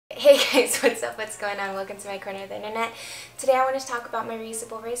Hey guys, what's up? What's going on? Welcome to my corner of the internet. Today I wanted to talk about my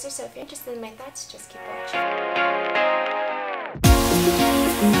reusable razor, so if you're interested in my thoughts, just keep watching.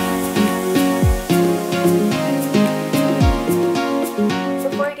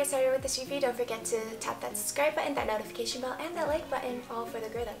 Before we get started with this review, don't forget to tap that subscribe button, that notification bell, and that like button for all for the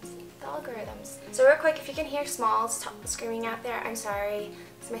algorithms. So real quick, if you can hear Smalls screaming out there, I'm sorry.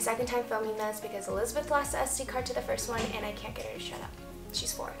 It's my second time filming this because Elizabeth lost the SD card to the first one and I can't get her to shut up.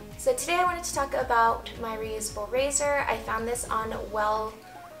 She's 4. So today I wanted to talk about my reusable razor. I found this on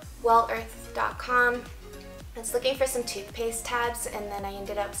wellearth.com. I was looking for some toothpaste tabs and then I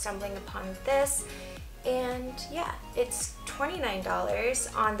ended up stumbling upon this. And yeah, it's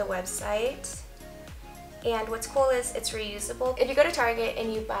 $29 on the website. And what's cool is it's reusable. If you go to Target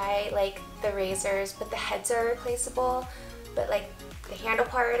and you buy like the razors, but the heads are replaceable, but like the handle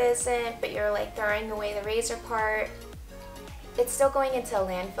part isn't, but you're like throwing away the razor part, it's still going into a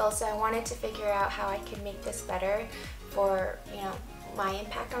landfill. So I wanted to figure out how I could make this better for, you know, my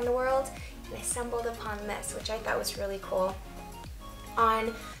impact on the world. And I stumbled upon this, which I thought was really cool.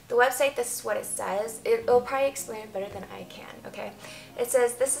 On the website, this is what it says. It'll probably explain it better than I can, okay? It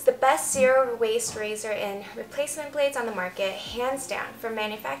says, this is the best zero waste razor and replacement blades on the market, hands down, from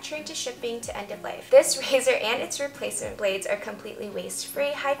manufacturing to shipping to end of life. This razor and its replacement blades are completely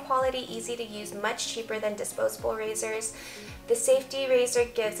waste-free, high quality, easy to use, much cheaper than disposable razors. The safety razor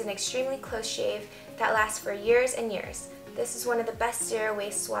gives an extremely close shave that lasts for years and years. This is one of the best zero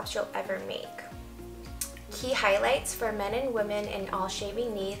waste swaps you'll ever make. Key highlights for men and women in all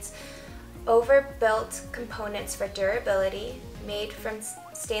shaving needs: overbuilt components for durability, made from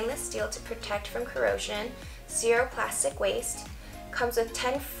stainless steel to protect from corrosion, zero plastic waste, comes with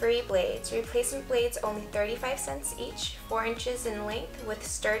 10 free blades, replacement blades only 35 cents each, 4 inches in length with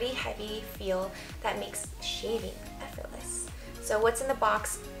sturdy, heavy feel that makes shaving effortless. So what's in the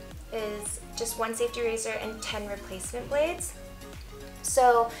box is just 1 safety razor and 10 replacement blades.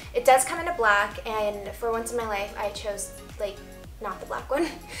 So it does come in a black, and for once in my life I chose like not the black one.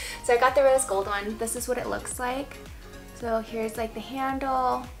 So I got the rose gold one. This is what it looks like. So here's like the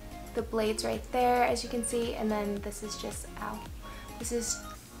handle, the blades right there as you can see, and then this is just, ow, this is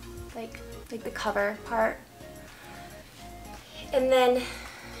like the cover part. And then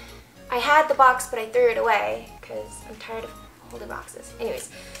I had the box but I threw it away because I'm tired of holding boxes. Anyways,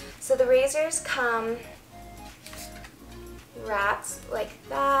 so the razors come wrapped like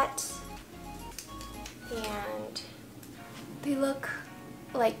that, and they look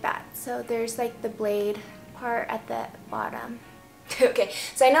like that. So there's like the blade part at the bottom. Okay,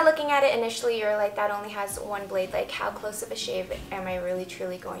 so I know looking at it initially you're like, that only has 1 blade, like how close of a shave am I really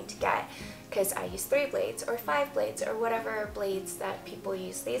truly going to get? Because I use 3 blades or 5 blades or whatever blades that people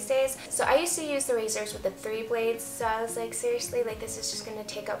use these days. So I used to use the razors with the 3 blades, so I was like, seriously, like this is just going to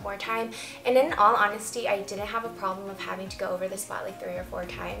take up more time. And in all honesty, I didn't have a problem of having to go over the spot like 3 or 4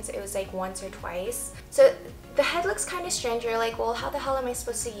 times. It was like once or twice. So the head looks kind of strange. You're like, well, how the hell am I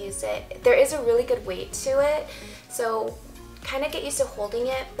supposed to use it? There is a really good weight to it, so kind of get used to holding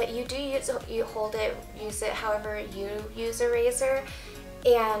it, but you do use it however you use a razor.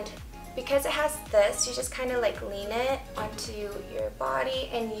 And because it has this, you just kind of like lean it onto your body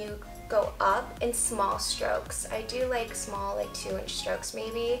and you go up in small strokes. I do like small, like 2-inch strokes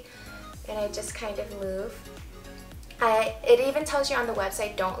maybe, and I just kind of move. It even tells you on the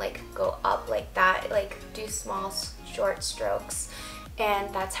website, don't like go up like that, like do small short strokes,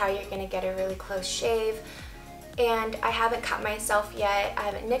 and that's how you're gonna get a really close shave. And I haven't cut myself yet, I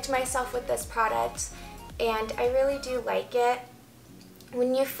haven't nicked myself with this product, and I really do like it.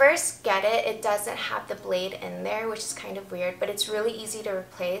 When you first get it, it doesn't have the blade in there, which is kind of weird, but it's really easy to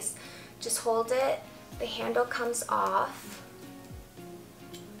replace. Just hold it, the handle comes off,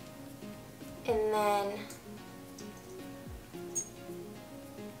 and then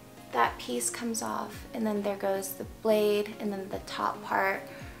that piece comes off, and then there goes the blade, and then the top part.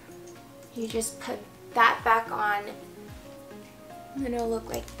 You just put that back on, and then it'll look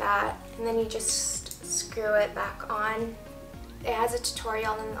like that, and then you just screw it back on. It has a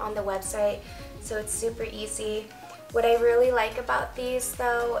tutorial on the website, so it's super easy. What I really like about these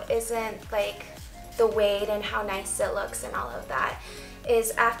though isn't like the weight and how nice it looks and all of that,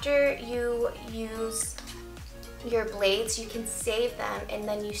 is after you use your blades, you can save them and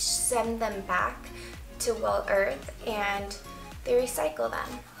then you send them back to Well Earth and they recycle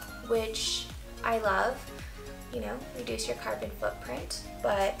them, which I love. You know, reduce your carbon footprint.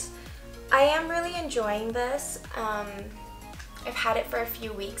 But I am really enjoying this. I've had it for a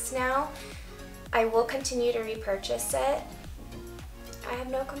few weeks now. I will continue to repurchase it. I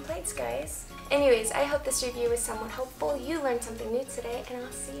have no complaints, guys. Anyways, I hope this review was somewhat helpful. You learned something new today, and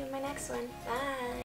I'll see you in my next one. Bye!